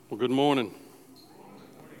Well, good morning.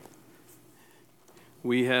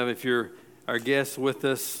 We have, if you're our guests with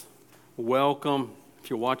us, welcome. If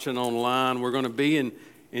you're watching online, we're going to be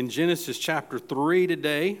in Genesis chapter 3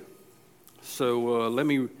 today. So let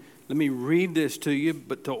me read this to you,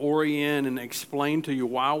 but to orient and explain to you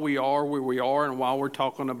why we are where we are and why we're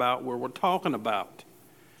talking about where we're talking about.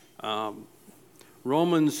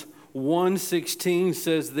 Romans 1:16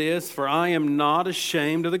 says this, "For I am not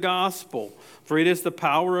ashamed of the gospel, for it is the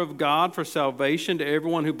power of God for salvation to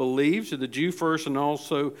everyone who believes, to the Jew first and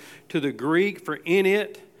also to the Greek. For in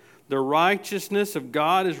it the righteousness of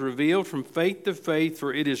God is revealed from faith to faith,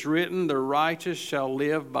 for it is written, the righteous shall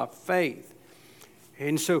live by faith."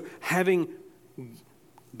 And so having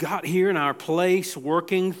got here in our place,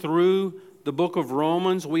 working through the book of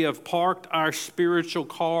Romans, we have parked our spiritual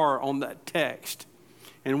car on that text.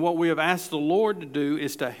 And what we have asked the Lord to do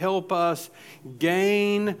is to help us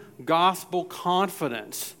gain gospel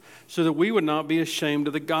confidence so that we would not be ashamed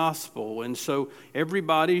of the gospel. And so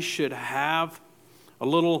everybody should have a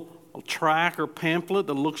little tract or pamphlet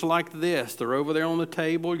that looks like this. They're over there on the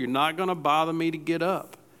table. You're not going to bother me to get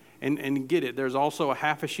up and get it. There's also a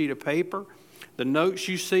half a sheet of paper. The notes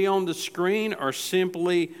you see on the screen are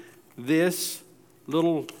simply these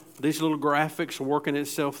little graphics working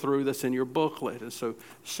itself through that's in your booklet. And so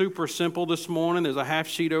super simple this morning. There's a half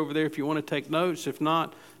sheet over there if you want to take notes. If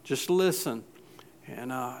not, just listen.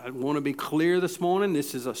 And I want to be clear this morning.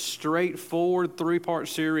 This is a straightforward 3-part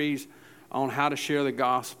series on how to share the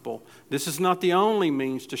gospel. This is not the only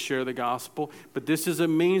means to share the gospel, but this is a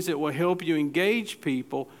means that will help you engage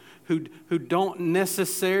people who don't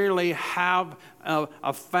necessarily have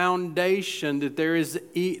a foundation that there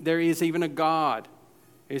is even a God,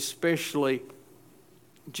 especially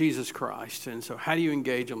Jesus Christ. And so how do you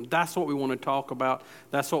engage them? That's what we want to talk about.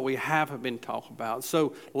 That's what we have been talking about.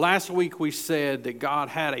 So last week we said that God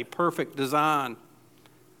had a perfect design.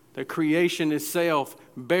 The creation itself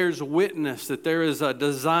bears witness that there is a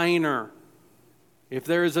designer. If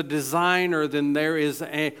there is a designer, then there is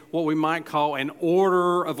what we might call an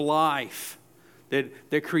order of life.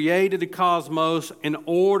 That created the cosmos and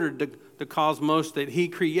ordered the cosmos that he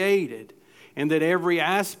created. And that every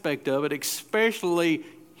aspect of it, especially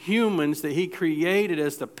humans that he created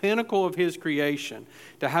as the pinnacle of his creation,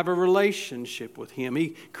 to have a relationship with him.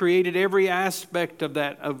 He created every aspect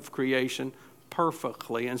of creation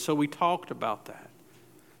perfectly. And so we talked about that.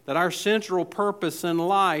 That our central purpose in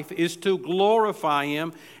life is to glorify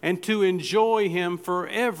him and to enjoy him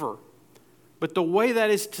forever. But the way that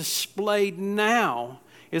is displayed now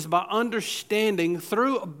is by understanding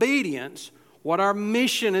through obedience what our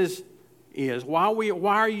mission is. Why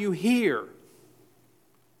are you here?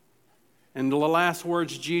 And the last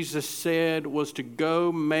words Jesus said was to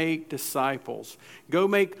go make disciples. Go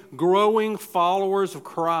make growing followers of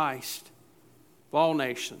Christ of all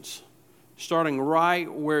nations, starting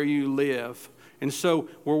right where you live. And so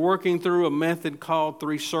we're working through a method called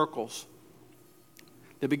 3 circles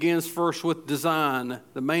that begins first with design.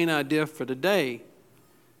 The main idea for today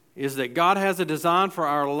is that God has a design for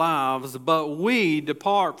our lives, but we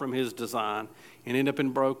depart from his design and end up in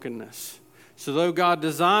brokenness. So though God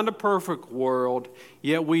designed a perfect world,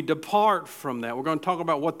 yet we depart from that. We're going to talk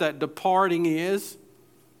about what that departing is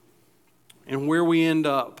and where we end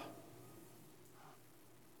up.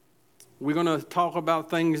 We're going to talk about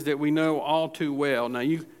things that we know all too well. Now,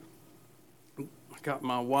 I got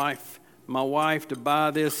my wife to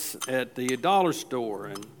buy this at the dollar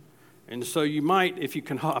store, and so you might, if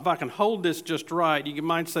I can hold this just right, you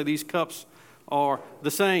might say these cups are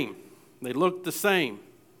the same. They look the same.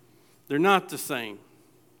 They're not the same.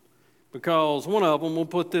 Because one of them, we'll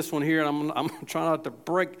put this one here, and I'm going to try not to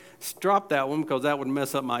drop that one because that would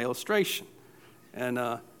mess up my illustration.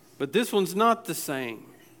 But this one's not the same.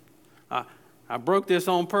 I broke this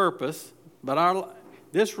on purpose, but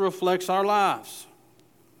this reflects our lives.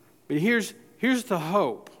 But here's the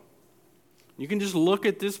hope. You can just look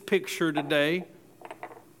at this picture today.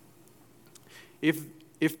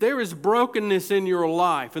 If there is brokenness in your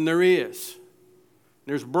life, and there's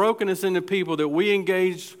brokenness in the people that we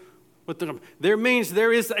engage with, there means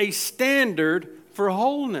there is a standard for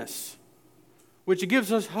wholeness, which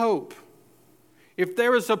gives us hope. If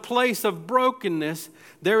there is a place of brokenness,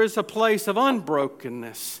 there is a place of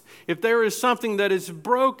unbrokenness. If there is something that is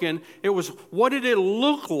broken, what did it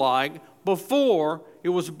look like before it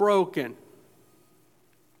was broken?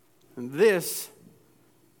 And this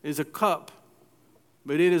is a cup,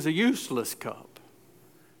 but it is a useless cup.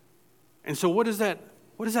 And so what does that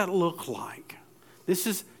look like? This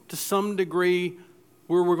is to some degree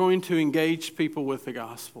where we're going to engage people with the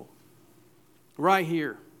gospel. Right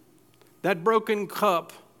here. That broken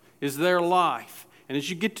cup is their life. And as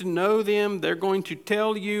you get to know them, they're going to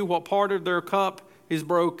tell you what part of their cup is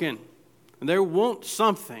broken. And they want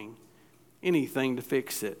something, anything to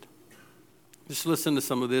fix it. Just listen to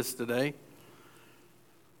some of this today.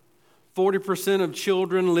 40% of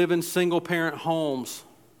children live in single-parent homes.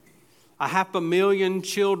 500,000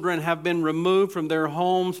 children have been removed from their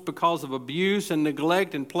homes because of abuse and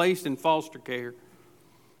neglect and placed in foster care.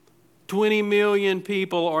 20 million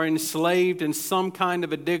people are enslaved in some kind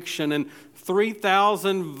of addiction, and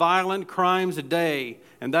 3,000 violent crimes a day,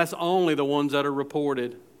 and that's only the ones that are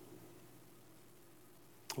reported.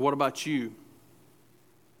 What about you?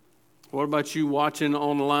 What about you watching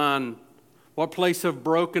online? What place of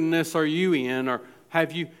brokenness are you in, or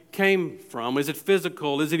have you came from? Is it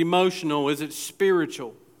physical? Is it emotional? Is it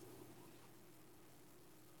spiritual?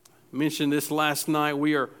 I mentioned this last night.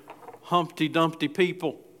 We are Humpty Dumpty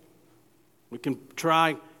people. We can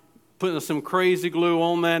try putting some crazy glue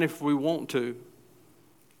on that if we want to.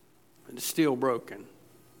 And it's still broken.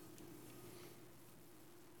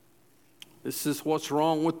 This is what's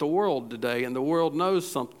wrong with the world today, and the world knows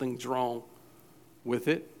something's wrong with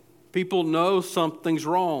it. People know something's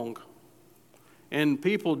wrong, and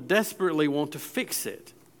people desperately want to fix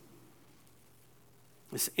it.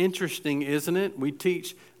 It's interesting, isn't it? We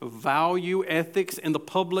teach value ethics in the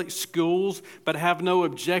public schools, but have no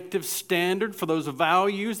objective standard for those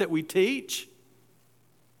values that we teach.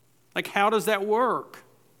 Like, how does that work?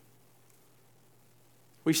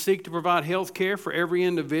 We seek to provide health care for every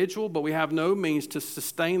individual, but we have no means to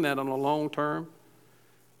sustain that on a long term.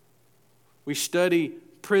 We study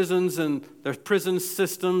prisons and their prison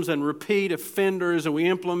systems and repeat offenders, and we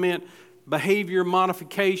implement behavior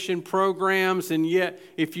modification programs, and yet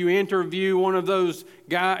if you interview one of those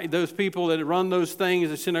people that run those things,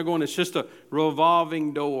 they're sitting there going, it's just a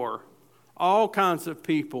revolving door. All kinds of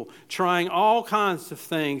people trying all kinds of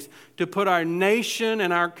things to put our nation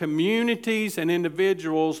and our communities and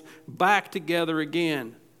individuals back together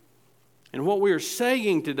again. And what we are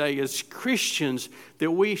saying today as Christians,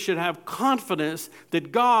 that we should have confidence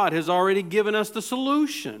that God has already given us the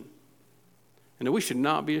solution, and that we should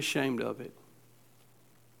not be ashamed of it.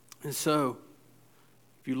 And so,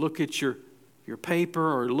 if you look at your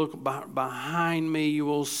paper or look behind me, you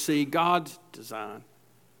will see God's design.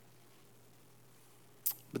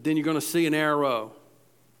 But then you're going to see an arrow.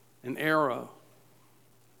 An arrow.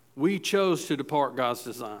 We chose to depart God's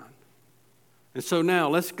design. And so now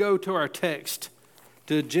let's go to our text,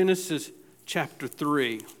 to Genesis chapter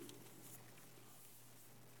 3.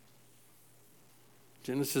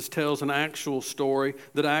 Genesis tells an actual story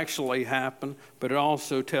that actually happened, but it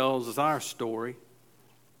also tells us our story.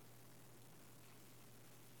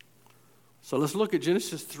 So let's look at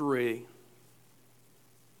Genesis 3.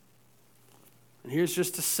 And here's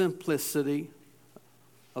just the simplicity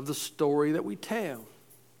of the story that we tell.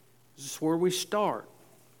 This is where we start.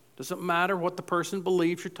 Doesn't matter what the person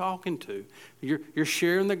believes you're talking to. You're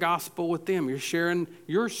sharing the gospel with them. You're sharing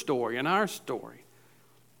your story and our story.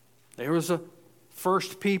 There was a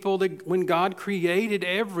first people that when God created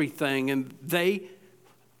everything, and they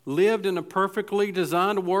lived in a perfectly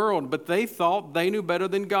designed world, but they thought they knew better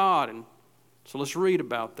than God. And so let's read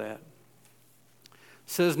about that. It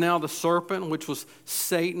says, now the serpent, which was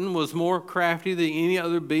Satan, was more crafty than any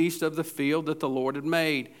other beast of the field that the Lord had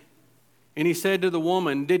made. And he said to the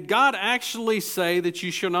woman, did God actually say that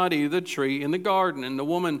you shall not eat of the tree in the garden? And the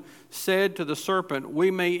woman said to the serpent,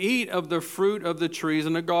 we may eat of the fruit of the trees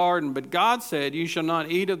in the garden, but God said, you shall not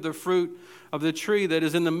eat of the fruit of the tree that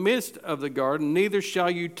is in the midst of the garden, neither shall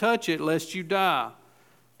you touch it, lest you die.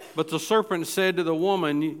 But the serpent said to the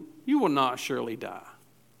woman, you will not surely die.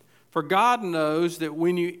 For God knows that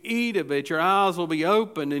when you eat of it, your eyes will be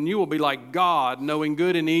opened, and you will be like God, knowing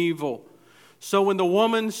good and evil. So when the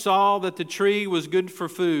woman saw that the tree was good for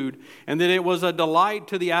food, and that it was a delight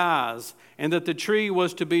to the eyes, and that the tree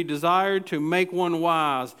was to be desired to make one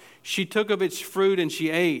wise, she took of its fruit and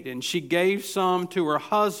she ate, and she gave some to her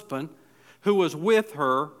husband who was with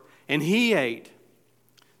her, and he ate.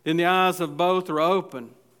 Then the eyes of both were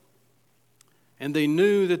opened, and they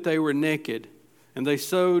knew that they were naked, and they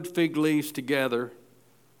sewed fig leaves together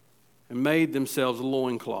and made themselves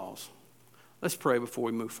loincloths. Let's pray before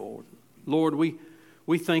we move forward. Lord, we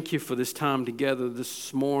thank you for this time together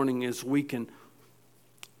this morning as we can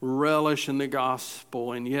relish in the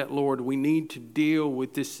gospel. And yet, Lord, we need to deal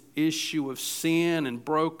with this issue of sin and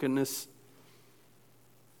brokenness.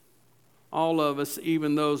 All of us,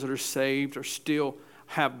 even those that are saved, are still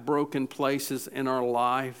have broken places in our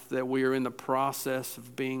life that we are in the process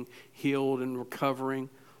of being healed and recovering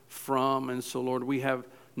from. And so, Lord,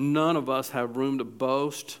 none of us have room to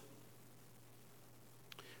boast.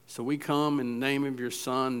 So we come in the name of your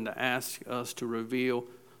Son to ask us to reveal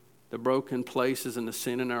the broken places and the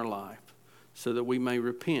sin in our life so that we may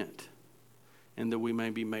repent and that we may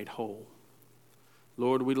be made whole.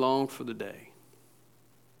 Lord, we long for the day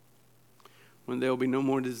when there will be no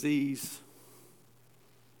more disease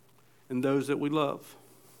and those that we love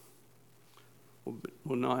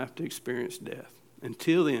will not have to experience death.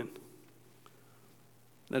 Until then,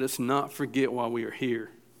 let us not forget why we are here.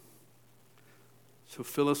 So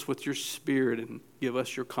fill us with your Spirit and give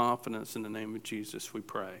us your confidence in the name of Jesus, we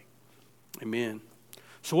pray. Amen.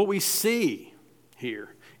 So what we see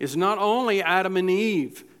here is not only Adam and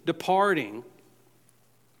Eve departing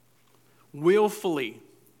willfully,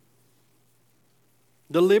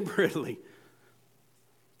 deliberately,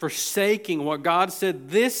 forsaking what God said,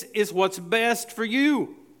 this is what's best for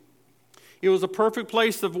you. It was a perfect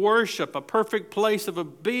place of worship, a perfect place of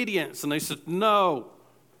obedience. And they said, no.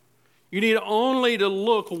 You need only to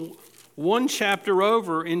look one chapter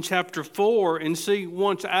over in chapter 4 and see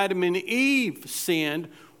once Adam and Eve sinned,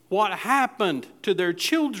 what happened to their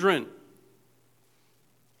children.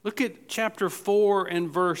 Look at chapter 4 and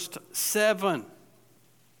verse 7.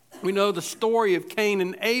 We know the story of Cain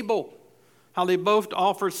and Abel, how they both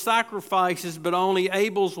offered sacrifices, but only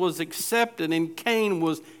Abel's was accepted and Cain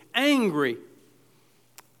was angry.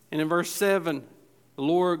 And in verse 7, the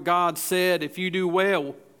Lord God said, if you do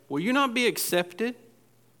well, will you not be accepted?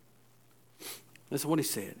 That's what he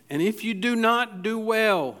said. And if you do not do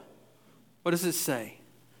well, what does it say?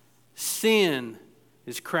 Sin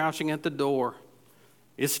is crouching at the door.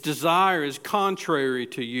 Its desire is contrary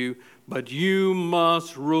to you, but you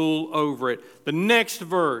must rule over it. The next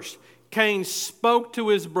verse, Cain spoke to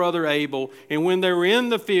his brother Abel, and when they were in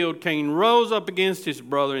the field, Cain rose up against his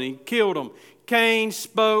brother and he killed him. Cain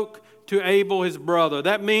spoke to Abel, his brother.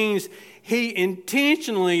 That means he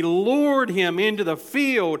intentionally lured him into the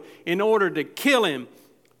field in order to kill him.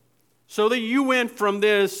 So that you went from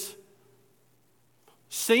this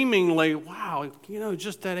seemingly, wow,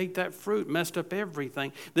 just that ate that fruit, messed up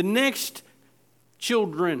everything. The next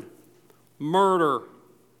children, murder.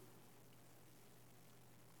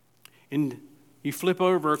 And you flip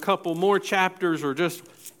over a couple more chapters or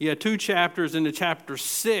two chapters into chapter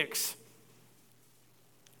 6.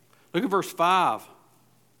 Look at verse 5.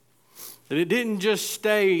 That it didn't just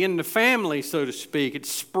stay in the family, so to speak. It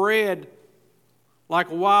spread like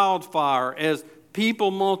wildfire. As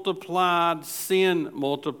people multiplied, sin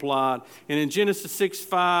multiplied. And in Genesis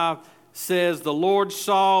 6:5 says, the Lord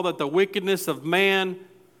saw that the wickedness of man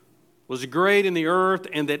was great in the earth,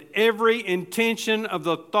 and that every intention of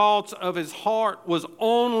the thoughts of his heart was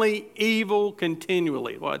only evil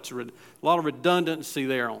continually. Well, it's a lot of redundancy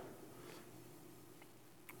there.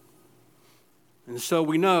 And so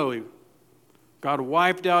we know God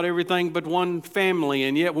wiped out everything but one family.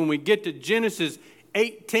 And yet when we get to Genesis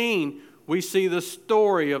 18, we see the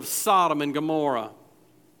story of Sodom and Gomorrah.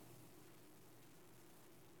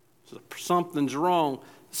 So something's wrong.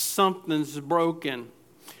 Something's broken.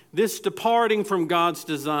 This departing from God's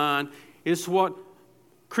design is what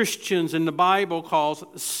Christians in the Bible calls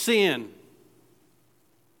sin.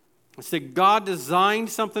 It's that God designed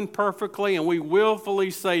something perfectly and we willfully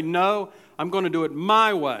say, no, I'm going to do it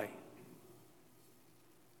my way.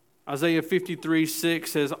 Isaiah 53:6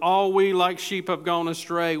 says, all we like sheep have gone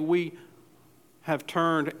astray. We have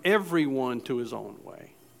turned everyone to his own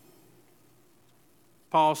way.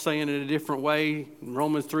 Paul's saying it a different way in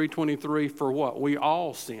Romans 3:23, for what? We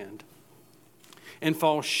all sinned and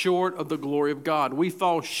fall short of the glory of God. We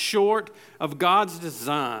fall short of God's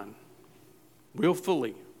design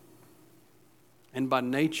willfully and by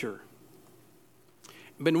nature.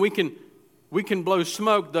 But we can blow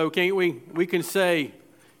smoke, though, can't we? We can say,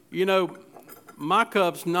 my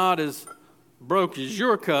cup's not as broke as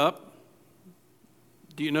your cup.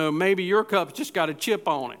 Maybe your cup's just got a chip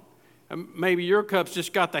on it. Maybe your cup's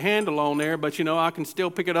just got the handle on there, but I can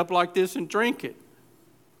still pick it up like this and drink it.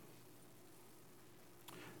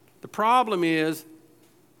 The problem is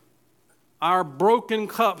our broken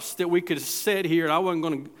cups that we could set here,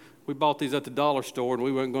 and we bought these at the dollar store and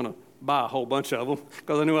we weren't going to buy a whole bunch of them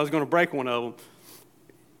because I knew I was going to break one of them.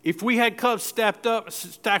 If we had cups stacked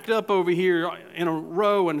up over here in a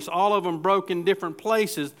row and all of them broke in different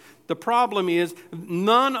places, the problem is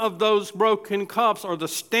none of those broken cups are the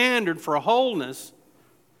standard for wholeness.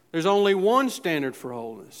 There's only one standard for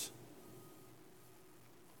wholeness.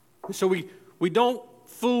 So we don't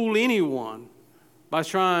fool anyone by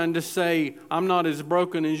trying to say, I'm not as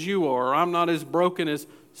broken as you are, or I'm not as broken as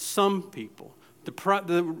some people.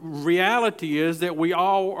 The reality is that we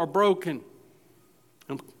all are broken.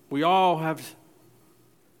 And we all have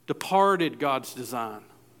departed God's design.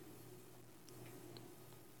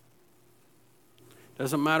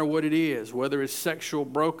 Doesn't matter what it is, whether it's sexual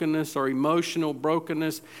brokenness or emotional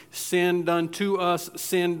brokenness, sin done to us,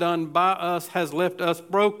 sin done by us has left us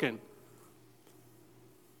broken.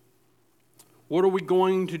 What are we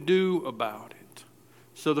going to do about it?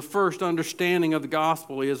 So the first understanding of the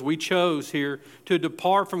gospel is we chose here to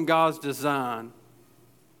depart from God's design.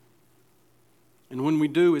 And when we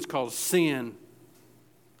do, it's called sin.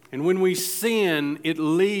 And when we sin, it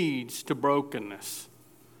leads to brokenness.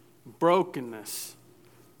 Brokenness.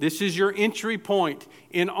 This is your entry point.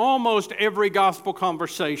 In almost every gospel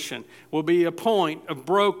conversation will be a point of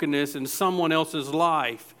brokenness in someone else's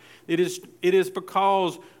life. It is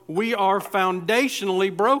because we are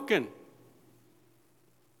foundationally broken.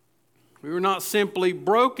 We are not simply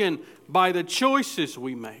broken by the choices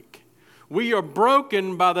we make. We are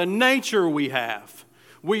broken by the nature we have.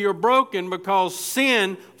 We are broken because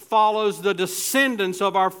sin follows the descendants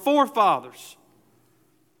of our forefathers.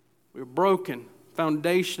 We're broken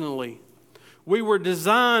foundationally. We were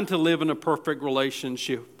designed to live in a perfect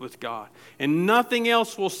relationship with God. And nothing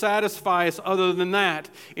else will satisfy us other than that.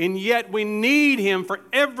 And yet we need Him for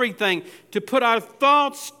everything, to put our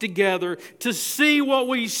thoughts together, to see what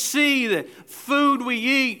we see, the food we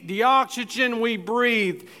eat, the oxygen we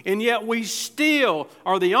breathe. And yet we still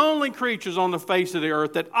are the only creatures on the face of the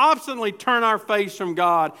earth that obstinately turn our face from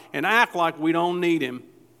God and act like we don't need Him.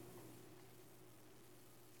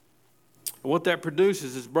 And what that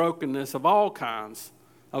produces is brokenness of all kinds,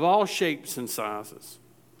 of all shapes and sizes.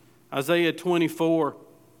 Isaiah 24,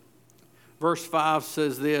 verse 5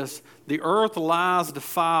 says this, "The earth lies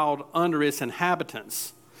defiled under its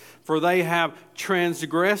inhabitants, for they have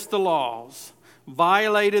transgressed the laws,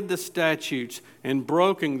 violated the statutes, and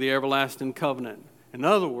broken the everlasting covenant." In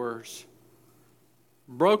other words,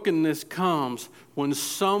 brokenness comes when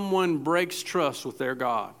someone breaks trust with their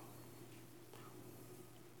God.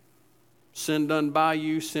 Sin done by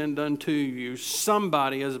you, sin done to you.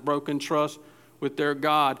 Somebody has broken trust with their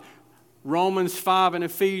God. Romans 5 and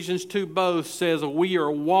Ephesians 2 both says we are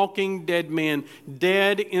walking dead men.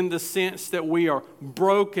 Dead in the sense that we are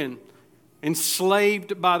broken,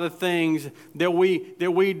 enslaved by the things that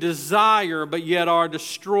we desire but yet are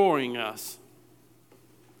destroying us.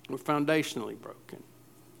 We're foundationally broken.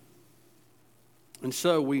 And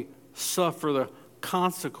so we suffer the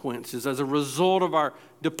consequences as a result of our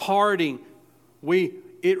departing.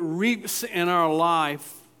 It reaps in our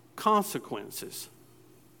life consequences.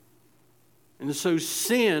 And so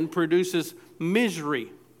sin produces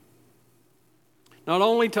misery, not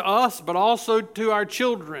only to us but also to our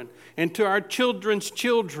children and to our children's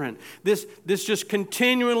children. This just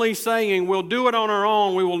continually saying we'll do it on our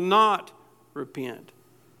own, we will not repent.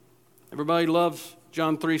 Everybody loves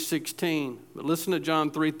John 3:16, but listen to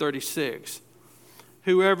John 3:36.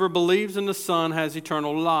 "Whoever believes in the Son has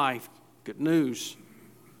eternal life." Good news.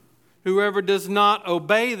 "Whoever does not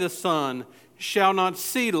obey the Son shall not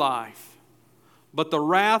see life, but the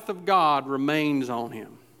wrath of God remains on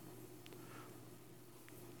him."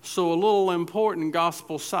 So a little important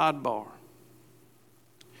gospel sidebar.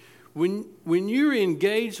 When you're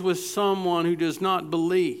engaged with someone who does not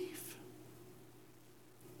believe,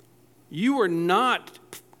 you are not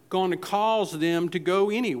going to cause them to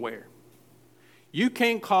go anywhere. You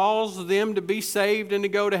can't cause them to be saved and to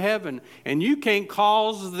go to heaven. And you can't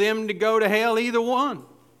cause them to go to hell, either one.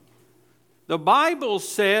 The Bible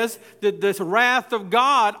says that this wrath of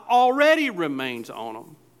God already remains on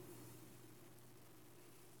them.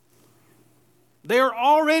 They're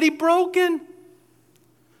already broken.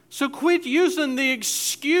 So quit using the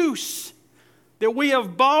excuse that we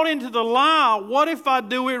have bought into the lie, what if I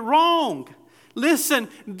do it wrong? Listen,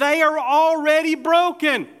 they are already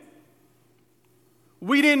broken.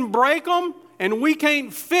 We didn't break them, and we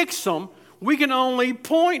can't fix them. We can only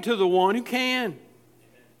point to the one who can.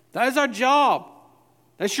 That is our job.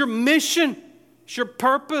 That's your mission. It's your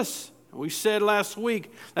purpose. We said last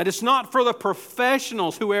week that it's not for the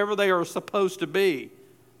professionals, whoever they are supposed to be,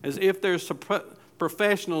 as if they're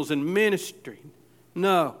professionals in ministry.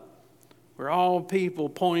 No. We're all people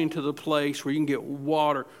pointing to the place where you can get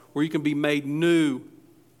water, where you can be made new.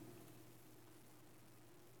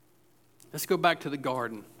 Let's go back to the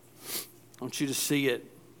garden. I want you to see it.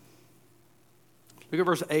 Look at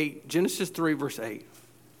verse 8. Genesis 3, verse 8.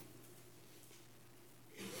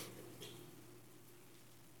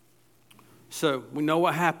 So, we know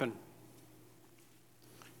what happened.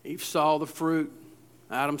 Eve saw the fruit.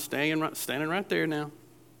 Adam's standing right there now.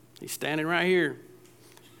 He's standing right here.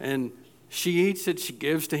 And she eats it. She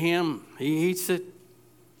gives to him. He eats it.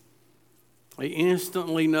 They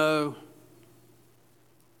instantly know.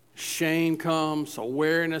 Shame comes,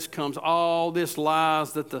 awareness comes, all this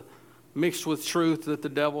lies that mixed with truth that the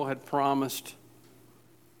devil had promised.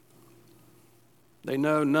 They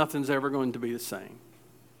know nothing's ever going to be the same.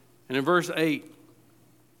 And in verse 8,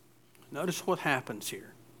 notice what happens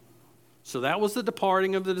here. So that was the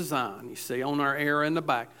departing of the design. You see on our arrow in the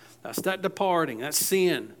back. That's that departing. That's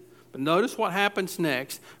sin. But notice what happens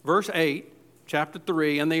next. Verse 8, chapter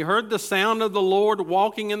 3. And they heard the sound of the Lord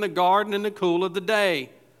walking in the garden in the cool of the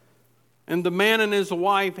day. And the man and his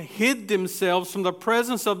wife hid themselves from the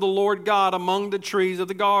presence of the Lord God among the trees of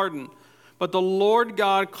the garden. But the Lord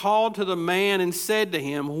God called to the man and said to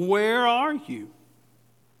him, "Where are you?"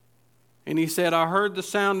 And he said, "I heard the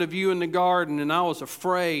sound of you in the garden, and I was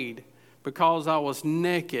afraid because I was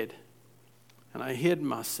naked, and I hid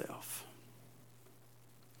myself."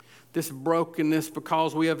 This brokenness,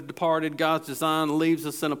 because we have departed God's design, leaves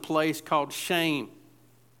us in a place called shame.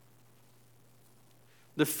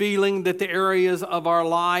 The feeling that the areas of our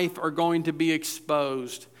life are going to be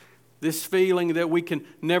exposed. This feeling that we can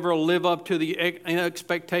never live up to the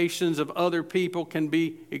expectations of other people can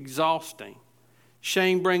be exhausting.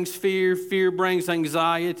 Shame brings fear. Fear brings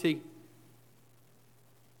anxiety.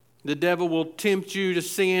 The devil will tempt you to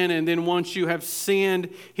sin, and then once you have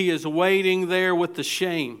sinned, he is waiting there with the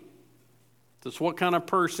shame. That's what kind of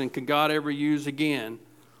person could God ever use again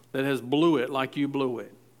that has blew it like you blew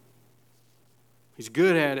it? He's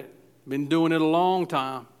good at it. Been doing it a long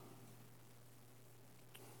time.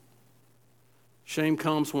 Shame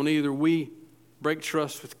comes when either we break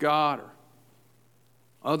trust with God or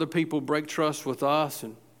other people break trust with us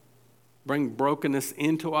and bring brokenness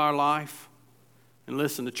into our life. And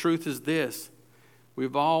listen, the truth is this.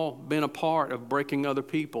 We've all been a part of breaking other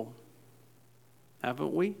people,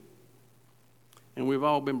 haven't we? And we've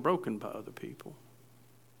all been broken by other people.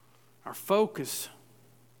 Our focus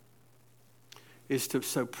is to,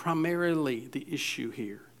 so primarily the issue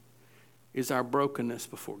here is our brokenness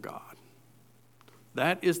before God.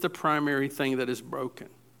 That is the primary thing that is broken.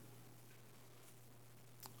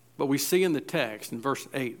 But we see in the text, in verse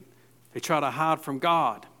 8, they try to hide from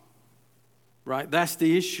God. Right? That's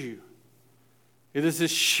the issue. It is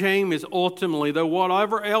this shame is ultimately, though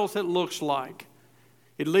whatever else it looks like,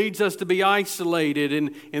 it leads us to be isolated.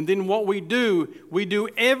 And then what we do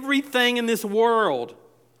everything in this world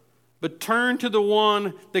but turn to the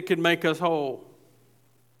one that could make us whole.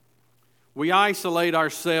 We isolate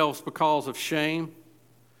ourselves because of shame.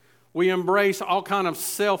 We embrace all kind of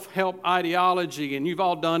self-help ideology, and you've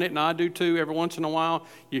all done it, and I do too. Every once in a while,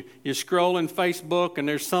 you scroll in Facebook, and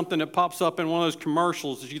there's something that pops up in one of those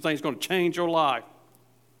commercials that you think is going to change your life.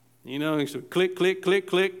 You know, so click, click, click,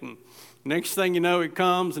 click, and next thing you know, it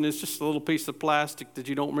comes, and it's just a little piece of plastic that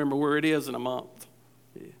you don't remember where it is in a month.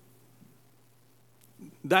 Yeah.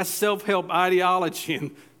 That's self-help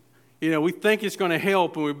ideology, and we think it's going to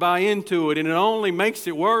help, and we buy into it, and it only makes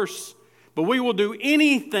it worse. But we will do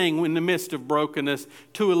anything in the midst of brokenness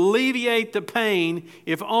to alleviate the pain,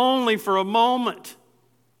 if only for a moment.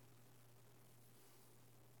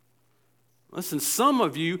 Listen, some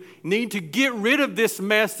of you need to get rid of this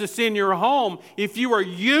mess that's in your home if you are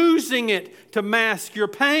using it to mask your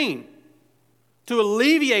pain, to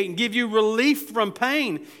alleviate and give you relief from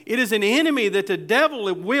pain. It is an enemy that the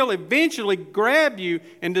devil will eventually grab you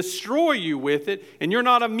and destroy you with it, and you're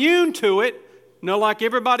not immune to it. No, like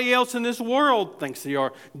everybody else in this world thinks they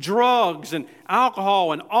are. Drugs and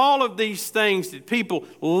alcohol and all of these things that people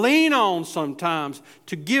lean on sometimes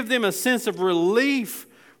to give them a sense of relief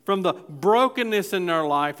from the brokenness in their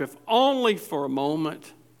life, if only for a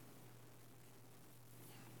moment.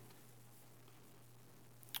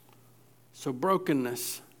 So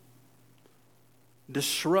brokenness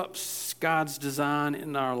disrupts God's design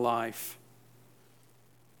in our life.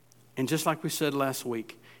 And just like we said last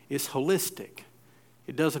week, it's holistic.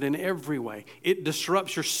 It does it in every way. It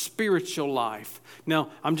disrupts your spiritual life. Now,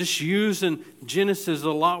 I'm just using Genesis a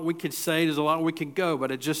lot. We could say there's a lot we could go,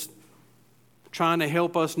 but it just trying to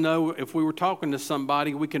help us know if we were talking to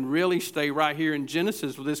somebody, we can really stay right here in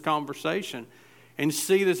Genesis with this conversation and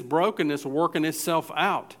see this brokenness working itself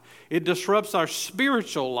out. It disrupts our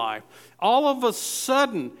spiritual life. All of a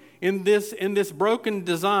sudden, in this broken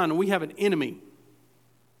design, we have an enemy.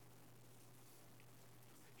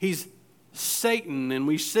 He's Satan, and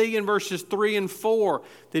we see in verses 3 and 4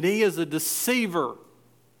 that he is a deceiver.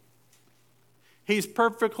 He's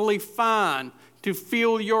perfectly fine to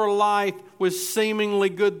fill your life with seemingly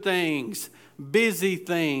good things, busy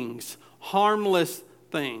things, harmless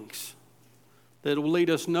things that will lead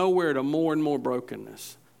us nowhere to more and more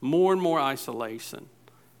brokenness, more and more isolation.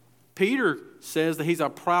 Peter says that he's a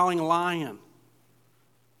prowling lion,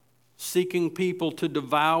 seeking people to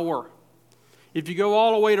devour. If you go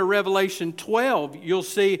all the way to Revelation 12, you'll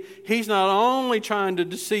see he's not only trying to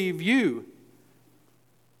deceive you,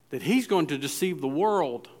 that he's going to deceive the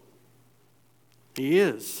world. He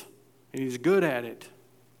is, and he's good at it.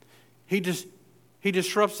 He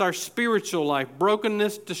disrupts our spiritual life.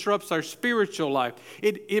 Brokenness disrupts our spiritual life.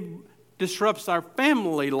 It disrupts our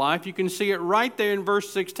family life. You can see it right there in verse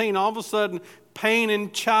 16. All of a sudden, pain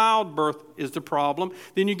in childbirth is the problem.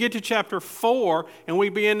 Then you get to chapter 4, and we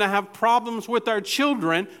begin to have problems with our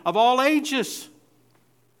children of all ages.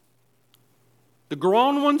 The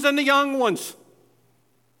grown ones and the young ones.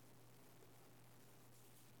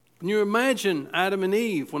 Can you imagine Adam and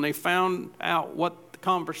Eve when they found out what the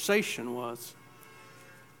conversation was?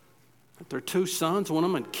 That their two sons, one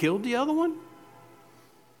of them had killed the other one?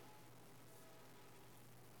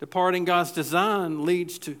 Departing God's design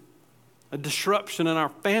leads to a disruption in our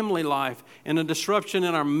family life and a disruption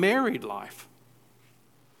in our married life.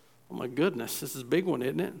 Oh my goodness, this is a big one,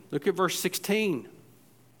 isn't it? Look at verse 16.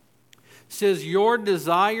 It says, your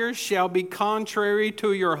desires shall be contrary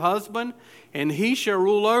to your husband, and he shall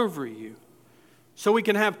rule over you. So we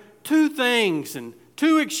can have two things and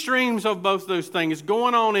two extremes of both those things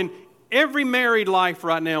going on in every married life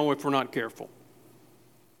right now if we're not careful.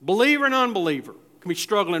 Believer and unbeliever can be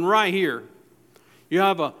struggling right here. You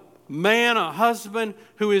have a man, a husband,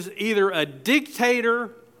 who is either a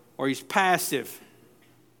dictator or he's passive.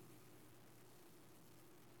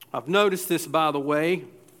 I've noticed this, by the way,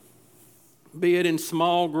 be it in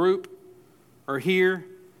small group or here,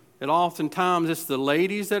 that oftentimes it's the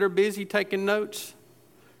ladies that are busy taking notes,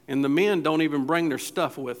 and the men don't even bring their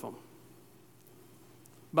stuff with them.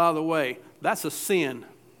 By the way, that's a sin.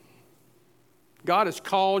 God has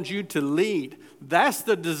called you to lead. That's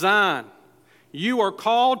the design. You are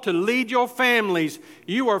called to lead your families.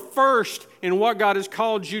 You are first in what God has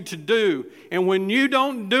called you to do. And when you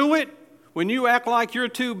don't do it, when you act like you're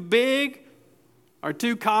too big or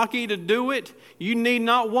too cocky to do it, you need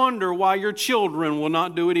not wonder why your children will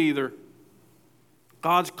not do it either.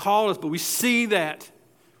 God's called us, but we see that.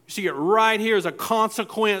 We see it right here as a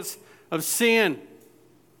consequence of sin.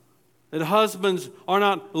 That husbands are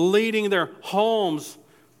not leading their homes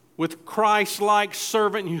with Christ-like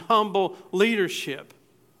servant and humble leadership.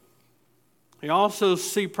 We also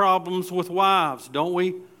see problems with wives, don't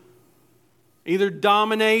we? Either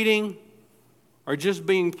dominating or just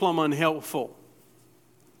being plumb unhelpful.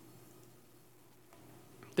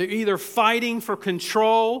 They're either fighting for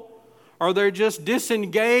control or they're just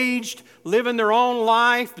disengaged, living their own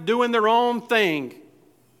life, doing their own thing.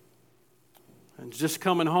 And just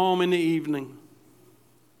coming home in the evening.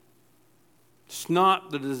 It's not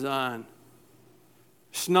the design.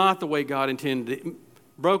 It's not the way God intended it.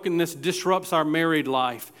 Brokenness disrupts our married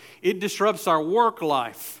life. It disrupts our work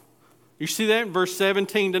life. You see that in verse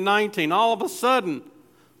 17 to 19. All of a sudden,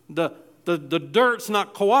 the dirt's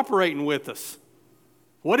not cooperating with us.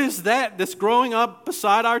 What is that that's growing up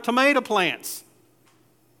beside our tomato plants?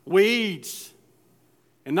 Weeds.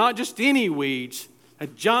 And not just any weeds. A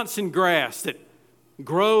Johnson grass that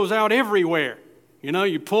grows out everywhere. You know,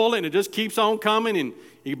 you pull it and it just keeps on coming and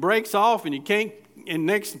it breaks off and you can't, and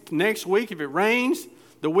next week if it rains,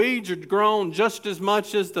 the weeds are grown just as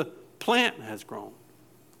much as the plant has grown.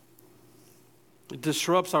 It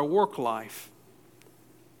disrupts our work life.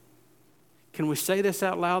 Can we say this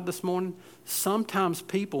out loud this morning? Sometimes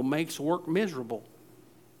people makes work miserable.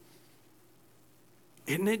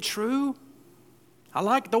 Isn't it true? I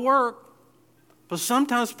like the work, but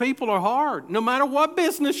sometimes people are hard. No matter what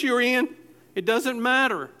business you're in, it doesn't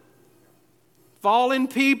matter. Fallen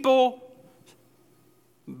people,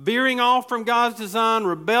 veering off from God's design,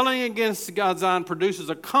 rebelling against God's design produces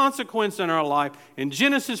a consequence in our life. And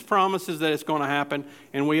Genesis promises that it's going to happen,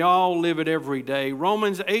 and we all live it every day.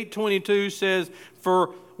 Romans 8:22 says,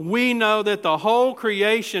 "For we know that the whole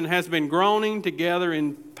creation has been groaning together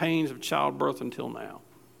in pains of childbirth until now."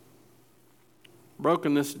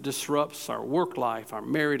 Brokenness disrupts our work life, our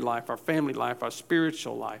married life, our family life, our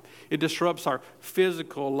spiritual life. It disrupts our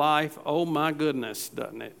physical life. Oh my goodness,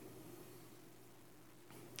 doesn't it?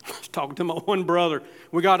 I was talking to my one brother.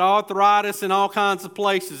 We got arthritis in all kinds of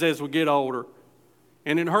places as we get older.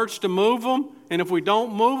 And it hurts to move them. And if we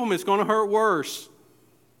don't move them, it's going to hurt worse.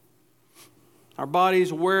 Our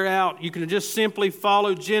bodies wear out. You can just simply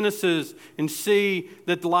follow Genesis and see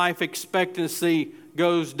that life expectancy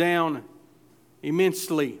goes down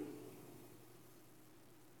immensely.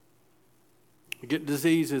 We get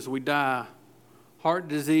diseases, we die. Heart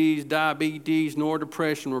disease, diabetes, nor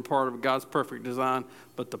depression were part of God's perfect design,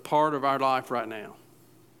 but the part of our life right now.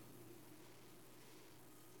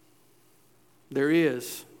 There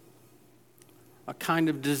is a kind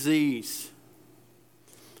of disease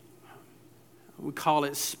We call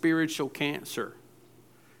it spiritual cancer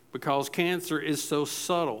because cancer is so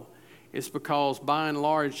subtle. It's because, by and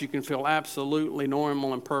large, you can feel absolutely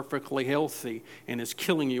normal and perfectly healthy, and it's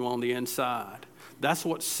killing you on the inside. That's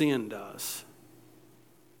what sin does.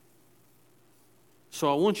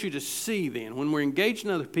 So I want you to see then, when we're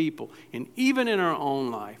engaging other people, and even in our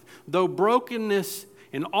own life, though brokenness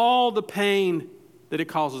and all the pain that it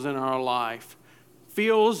causes in our life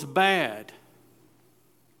feels bad,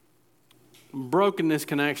 brokenness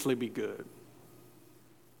can actually be good.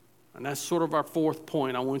 And that's sort of our fourth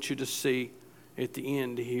point I want you to see at the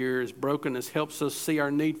end here is brokenness helps us see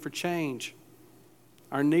our need for change.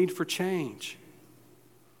 Our need for change.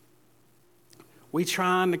 We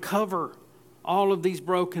trying to cover all of these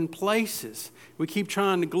broken places. We keep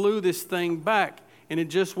trying to glue this thing back and it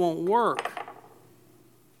just won't work.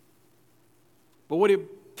 But what it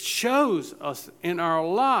shows us in our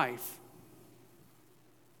life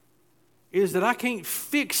is that I can't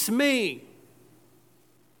fix me.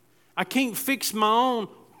 I can't fix my own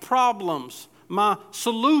problems. My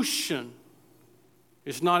solution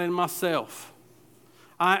is not in myself.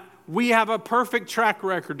 We have a perfect track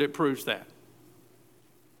record that proves that.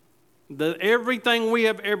 That everything we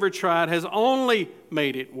have ever tried has only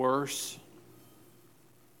made it worse.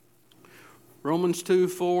 Romans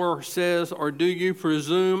 2:4 says, "Or do you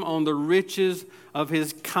presume on the riches of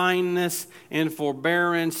his kindness and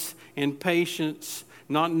forbearance and patience,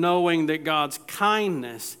 not knowing that God's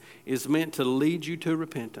kindness is meant to lead you to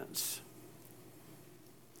repentance?"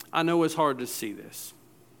 I know it's hard to see this.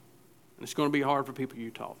 And it's going to be hard for people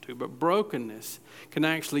you talk to. But brokenness can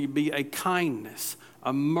actually be a kindness,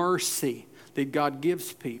 a mercy that God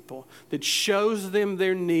gives people that shows them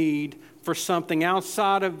their need for something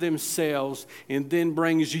outside of themselves and then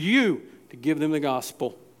brings you to give them the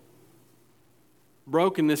gospel.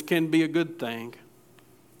 Brokenness can be a good thing.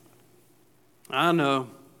 I know.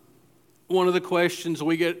 One of the questions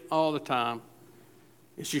we get all the time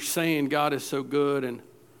is you're saying God is so good and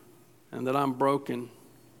that I'm broken.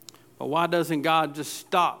 But why doesn't God just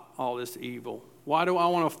stop all this evil? Why do I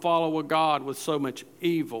want to follow a God with so much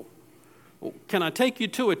evil? Well, can I take you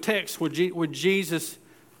to a text where Jesus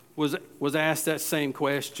was asked that same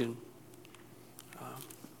question?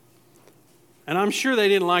 And I'm sure they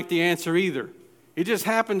didn't like the answer either. It just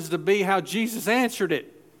happens to be how Jesus answered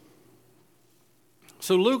it.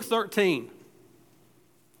 So Luke 13.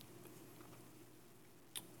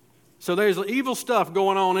 So there's evil stuff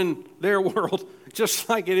going on in their world just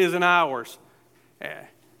like it is in ours.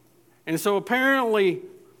 And so apparently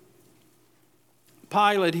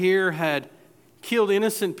Pilate here had killed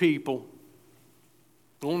innocent people.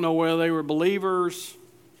 I don't know whether they were believers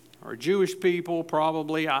or Jewish people,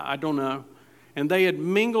 probably. I don't know. And they had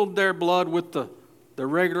mingled their blood with the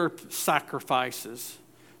regular sacrifices.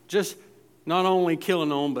 Just not only killing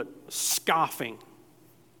them, but scoffing.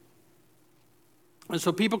 And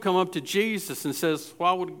so people come up to Jesus and says,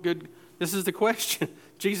 this is the question.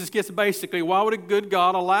 Jesus gets basically, why would a good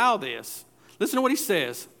God allow this? Listen to what he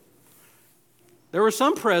says. There were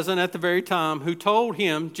some present at the very time who told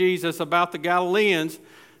him, Jesus, about the Galileans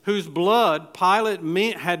whose blood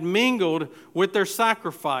Pilate had mingled with their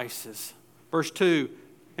sacrifices. Verse 2,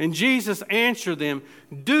 and Jesus answered them,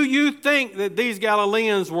 do you think that these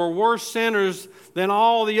Galileans were worse sinners than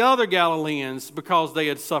all the other Galileans because they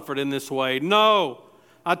had suffered in this way? No,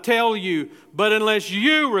 I tell you, but unless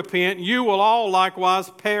you repent, you will all likewise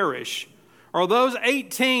perish. Or those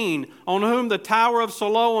 18 on whom the Tower of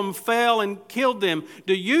Siloam fell and killed them,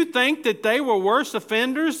 do you think that they were worse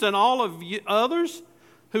offenders than all of you others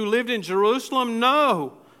who lived in Jerusalem?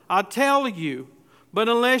 No, I tell you, but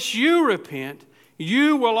unless you repent,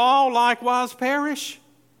 you will all likewise perish.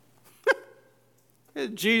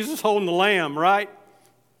 Jesus holding the lamb, right?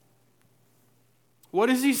 What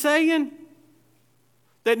is he saying?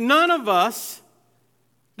 That none of us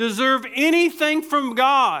deserve anything from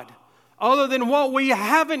God other than what we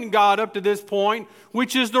haven't got up to this point,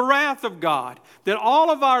 which is the wrath of God. That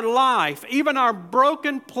all of our life, even our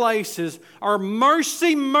broken places, are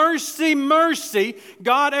mercy, mercy, mercy.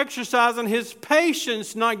 God exercising his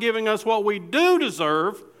patience, not giving us what we do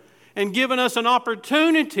deserve, and giving us an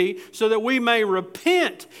opportunity so that we may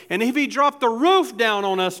repent. And if he dropped the roof down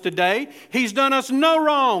on us today, he's done us no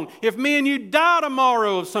wrong. If me and you die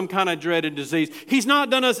tomorrow of some kind of dreaded disease, he's not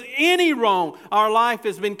done us any wrong. Our life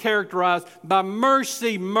has been characterized by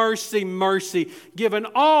mercy, mercy, mercy, giving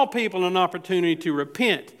all people an opportunity to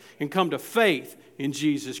repent and come to faith in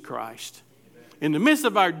Jesus Christ. In the midst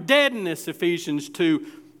of our deadness, Ephesians 2,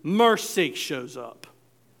 mercy shows up.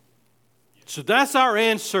 So that's our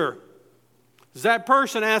answer That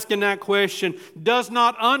person asking that question does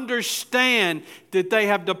not understand that they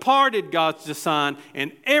have departed God's design,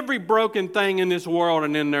 and every broken thing in this world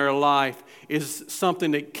and in their life is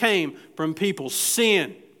something that came from people's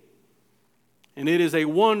sin. And it is a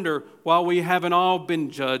wonder why we haven't all been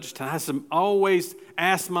judged. I always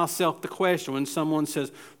ask myself the question when someone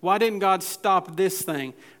says, why didn't God stop this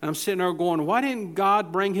thing? And I'm sitting there going, why didn't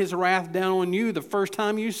God bring his wrath down on you the first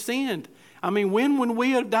time you sinned? I mean, when would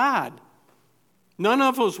we have died? None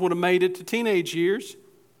of us would have made it to teenage years.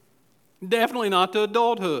 Definitely not to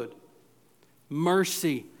adulthood.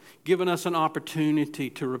 Mercy, giving us an opportunity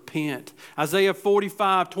to repent. Isaiah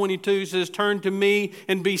 45:22 says, turn to me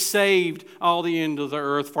and be saved, all the ends of the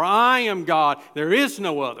earth, for I am God, there is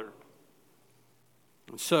no other.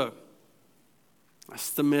 And so,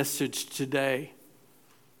 that's the message today.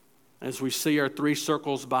 As we see our three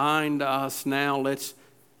circles behind us now, let's,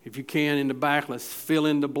 if you can, in the back, let's fill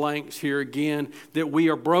in the blanks here again, that we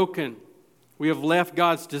are broken. We have left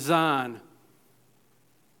God's design.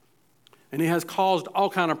 And it has caused all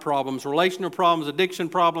kinds of problems, relational problems, addiction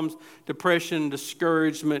problems, depression,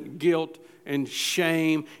 discouragement, guilt, and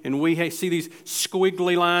shame. And we see these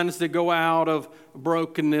squiggly lines that go out of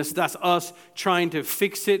brokenness. That's us trying to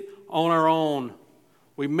fix it on our own.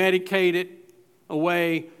 We medicate it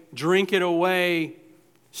away, drink it away,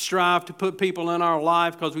 strive to put people in our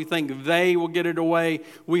life because we think they will get it away.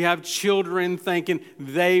 We have children thinking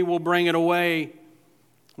they will bring it away.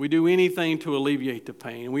 We do anything to alleviate the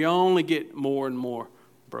pain. We only get more and more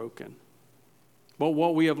broken. But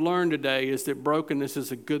what we have learned today is that brokenness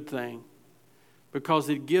is a good thing because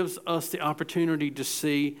it gives us the opportunity to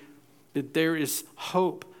see that there is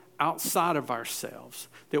hope outside of ourselves,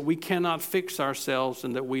 that we cannot fix ourselves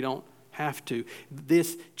and that we don't have to.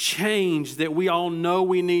 This change that we all know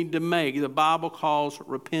we need to make, the Bible calls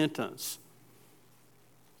repentance.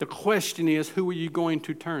 The question is, who are you going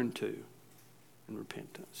to turn to in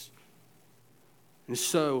repentance? And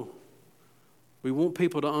so, we want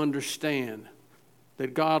people to understand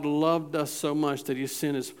that God loved us so much that he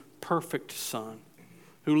sent his perfect Son,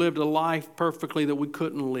 who lived a life perfectly that we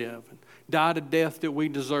couldn't live, and died a death that we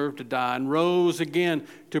deserved to die, and rose again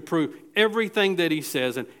to prove everything that he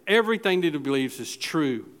says and everything that he believes is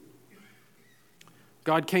true.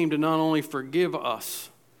 God came to not only forgive us,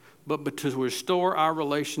 but to restore our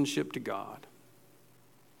relationship to God.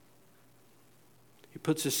 He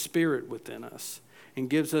puts his Spirit within us and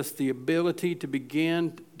gives us the ability to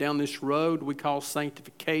begin down this road we call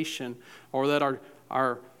sanctification, or that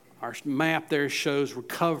our map there shows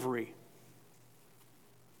recovery,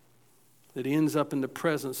 that ends up in the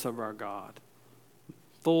presence of our God,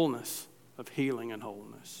 fullness of healing and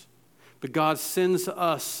wholeness. But God sends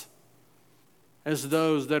us as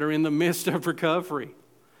those that are in the midst of recovery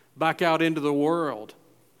back out into the world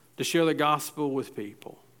to share the gospel with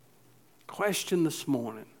people. Question this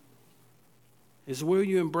morning is, will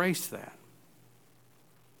you embrace that?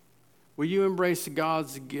 Will you embrace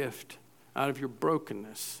God's gift out of your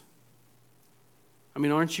brokenness? I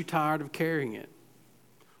mean, aren't you tired of carrying it?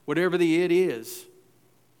 Whatever the it is,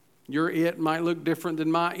 your it might look different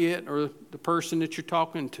than my it or the person that you're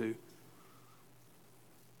talking to.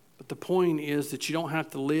 But the point is that you don't have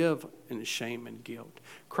to live in shame and guilt.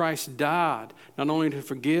 Christ died not only to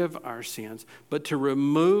forgive our sins, but to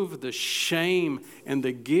remove the shame and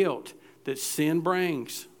the guilt that sin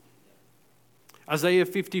brings. Isaiah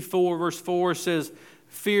 54 verse 4 says,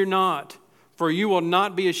 fear not, for you will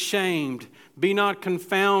not be ashamed. Be not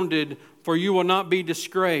confounded, for you will not be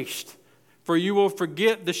disgraced. For you will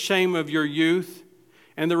forget the shame of your youth,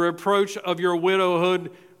 and the reproach of your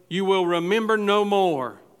widowhood you will remember no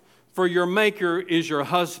more. For your Maker is your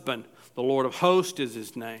husband. The Lord of hosts is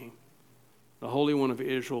his name. The Holy One of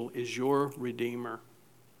Israel is your Redeemer.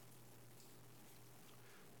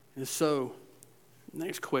 And so,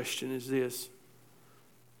 next question is this.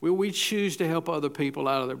 Will we choose to help other people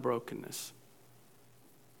out of their brokenness?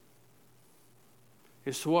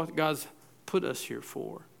 It's what God's put us here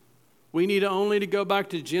for. We need only to go back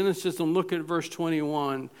to Genesis and look at verse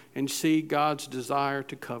 21 and see God's desire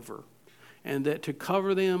to cover. And that to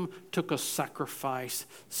cover them took a sacrifice.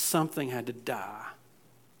 Something had to die.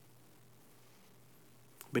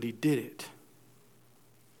 But he did it.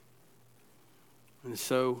 And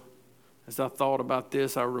so, as I thought about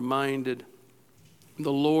this, I reminded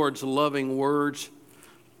the Lord's loving words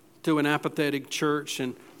to an apathetic church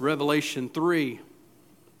in Revelation 3.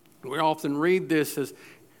 We often read this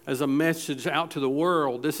as a message out to the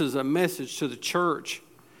world. This is a message to the church.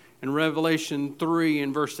 In Revelation 3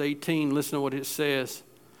 and verse 18, listen to what it says.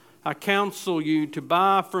 I counsel you to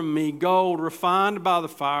buy from me gold refined by the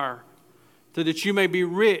fire, so that you may be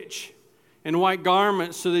rich, and white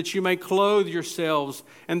garments, so that you may clothe yourselves,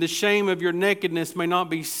 and the shame of your nakedness may not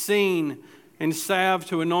be seen, and salve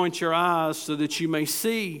to anoint your eyes, so that you may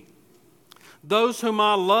see. Those whom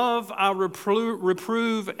I love, I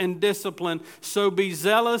reprove and discipline. So be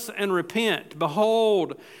zealous and repent.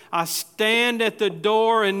 Behold, I stand at the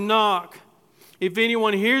door and knock. If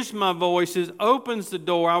anyone hears my voice, opens the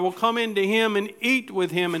door, I will come into him and eat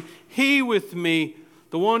with him, and he with me.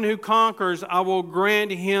 The one who conquers, I will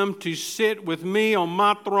grant him to sit with me on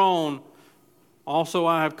my throne. Also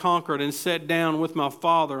I have conquered and sat down with my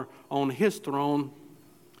Father on his throne.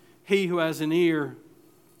 He who has an ear,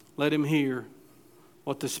 let him hear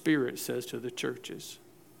what the Spirit says to the churches.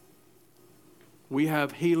 We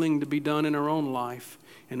have healing to be done in our own life,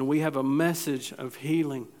 and we have a message of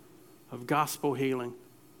healing, of gospel healing,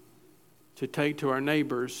 to take to our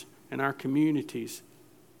neighbors and our communities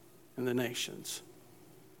and the nations.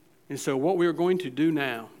 And so what we're going to do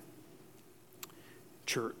now,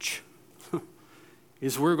 church,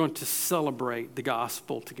 is we're going to celebrate the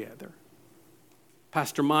gospel together.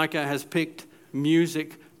 Pastor Micah has picked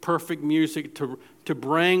music, perfect music, to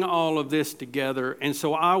bring all of this together. And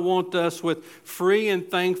so I want us with free and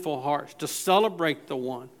thankful hearts to celebrate the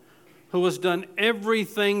one who has done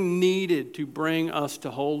everything needed to bring us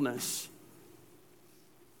to wholeness.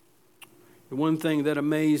 The one thing that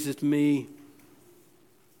amazes me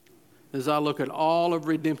as I look at all of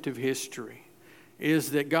redemptive history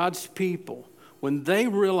is that God's people, when they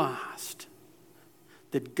realized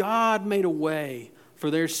that God made a way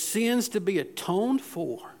for their sins to be atoned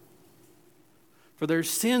for their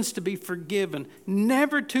sins to be forgiven,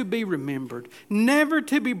 never to be remembered, never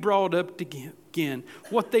to be brought up again,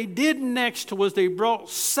 what they did next was they brought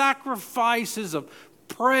sacrifices of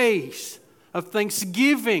praise, of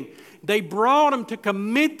thanksgiving. They brought them to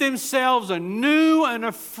commit themselves anew and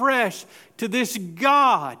afresh to this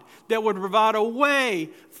God that would provide a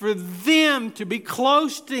way for them to be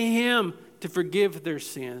close to Him, to forgive their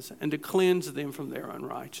sins and to cleanse them from their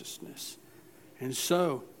unrighteousness. And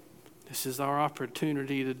so, this is our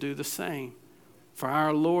opportunity to do the same. For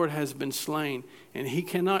our Lord has been slain, and He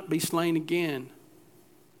cannot be slain again.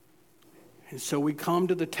 And so we come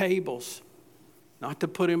to the tables, not to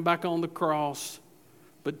put Him back on the cross,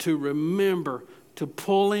 but to remember to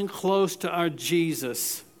pull in close to our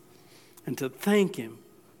Jesus and to thank Him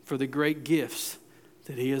for the great gifts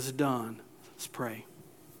that He has done. Let's pray.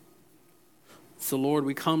 So Lord,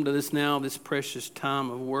 we come to this now, this precious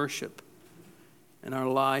time of worship in our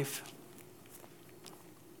life.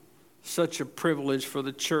 Such a privilege for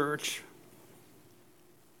the church.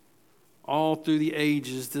 All through the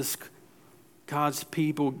ages, this God's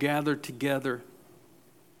people gathered together.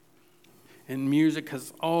 And music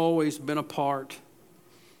has always been a part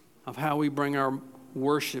of how we bring our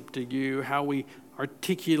worship to you, how we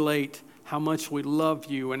articulate how much we love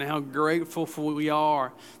you and how grateful we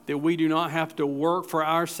are that we do not have to work for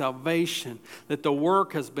our salvation, that the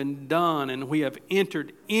work has been done and we have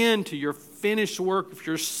entered into your finished work of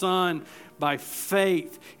your Son by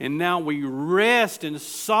faith. And now we rest in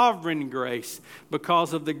sovereign grace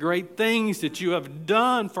because of the great things that you have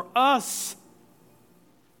done for us.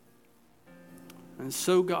 And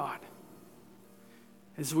so, God,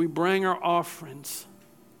 as we bring our offerings,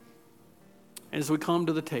 as we come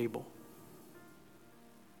to the table,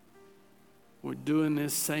 we're doing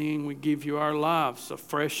this saying we give you our lives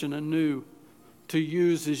afresh and anew to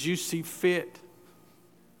use as you see fit.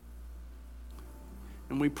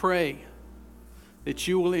 And we pray that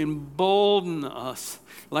you will embolden us,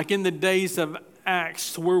 like in the days of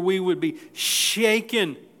Acts, where we would be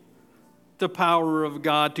shaken the power of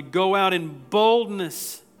God to go out in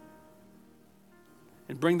boldness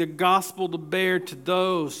and bring the gospel to bear to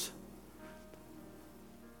those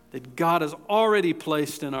that God has already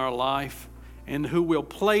placed in our life and who will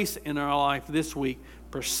place in our life this week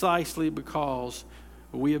precisely because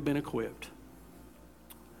we have been equipped.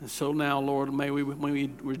 And so now, Lord, may we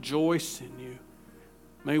rejoice in you.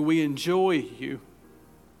 May we enjoy you.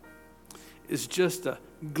 It's just a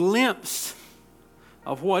glimpse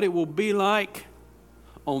of what it will be like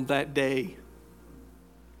on that day.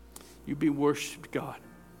 You be worshiped, God,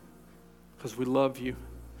 because we love you,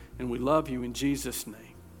 and we love you in Jesus' name.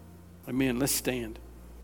 Amen. Let's stand.